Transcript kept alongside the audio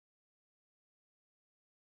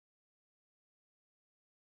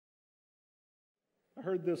I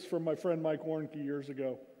heard this from my friend Mike Warnke years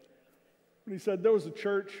ago. And he said there was a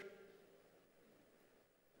church,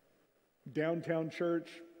 downtown church,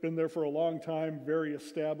 been there for a long time, very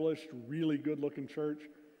established, really good-looking church.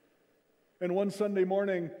 And one Sunday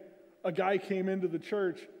morning, a guy came into the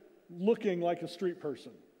church looking like a street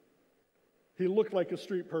person. He looked like a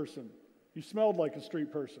street person. He smelled like a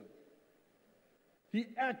street person. He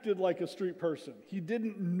acted like a street person. He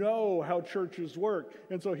didn't know how churches work.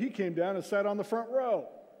 And so he came down and sat on the front row.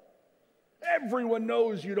 Everyone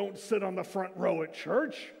knows you don't sit on the front row at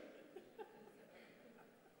church.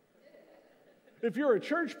 If you're a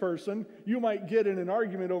church person, you might get in an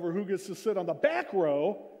argument over who gets to sit on the back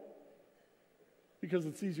row because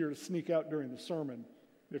it's easier to sneak out during the sermon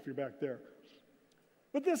if you're back there.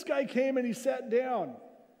 But this guy came and he sat down,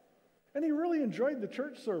 and he really enjoyed the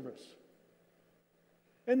church service.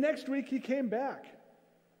 And next week he came back,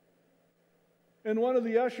 and one of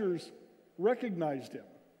the ushers recognized him.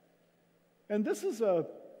 And this is a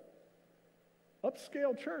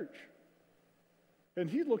upscale church, and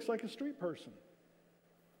he looks like a street person.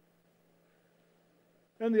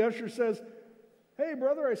 And the usher says, "Hey,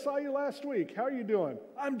 brother, I saw you last week. How are you doing?"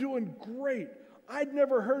 "I'm doing great. I'd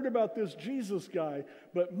never heard about this Jesus guy,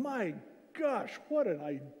 but my gosh, what an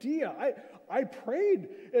idea. I prayed,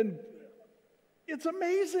 and it's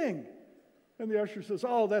amazing." And the usher says,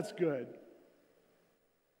 "Oh, that's good.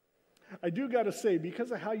 I do got to say,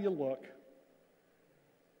 because of how you look,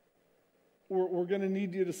 we're going to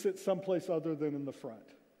need you to sit someplace other than in the front."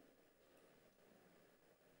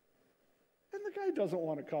 And the guy doesn't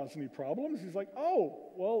want to cause any problems. He's like,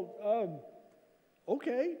 "Oh, well,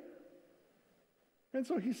 okay." And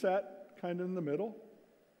so he sat kind of in the middle.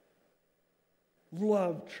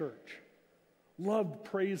 Loved church. Loved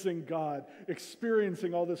praising God,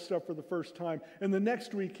 experiencing all this stuff for the first time. And the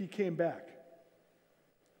next week he came back.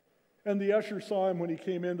 And the usher saw him when he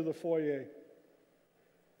came into the foyer.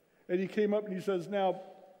 And he came up and he says, "Now,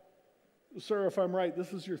 sir, if I'm right,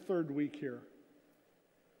 this is your third week here.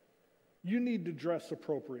 You need to dress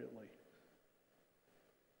appropriately."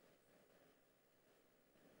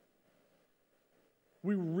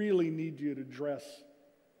 We really need you to dress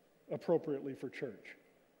appropriately for church.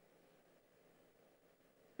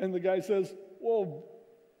 And the guy says, "Well,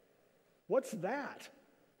 what's that?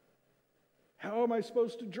 How am I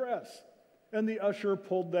supposed to dress?" And the usher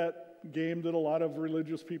pulled that game that a lot of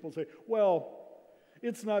religious people say, "Well,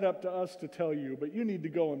 it's not up to us to tell you, but you need to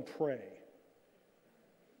go and pray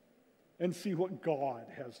and see what God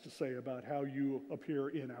has to say about how you appear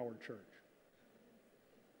in our church."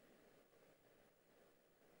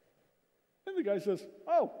 And the guy says,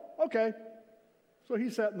 "Oh, okay." So he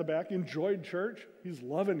sat in the back, enjoyed church. He's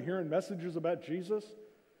loving hearing messages about Jesus.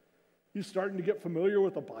 He's starting to get familiar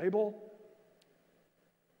with the Bible.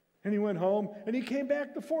 And he went home, and he came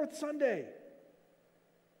back the fourth Sunday,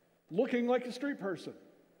 looking like a street person.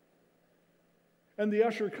 And the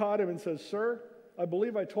usher caught him and says, "Sir, I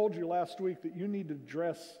believe I told you last week that you need to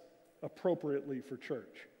dress appropriately for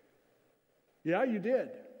church." "Yeah, you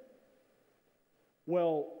did."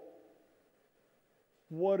 "Well,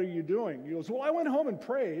 what are you doing?" He goes, "Well, I went home and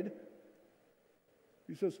prayed."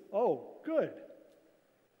 He says, "Oh, good.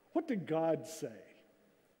 What did God say?"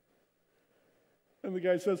 And the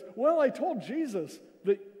guy says, "Well, I told Jesus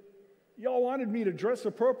that y'all wanted me to dress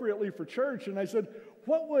appropriately for church." And I said,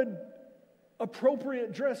 "What would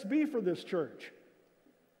appropriate dress be for this church?"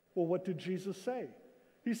 "Well, what did Jesus say?"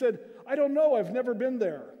 He said, "I don't know. I've never been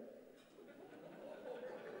there."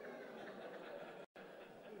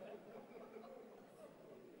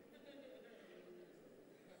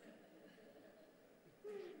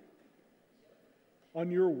 On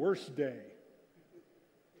your worst day,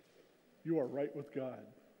 you are right with God.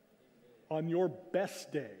 On your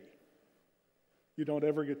best day, you don't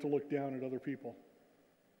ever get to look down at other people.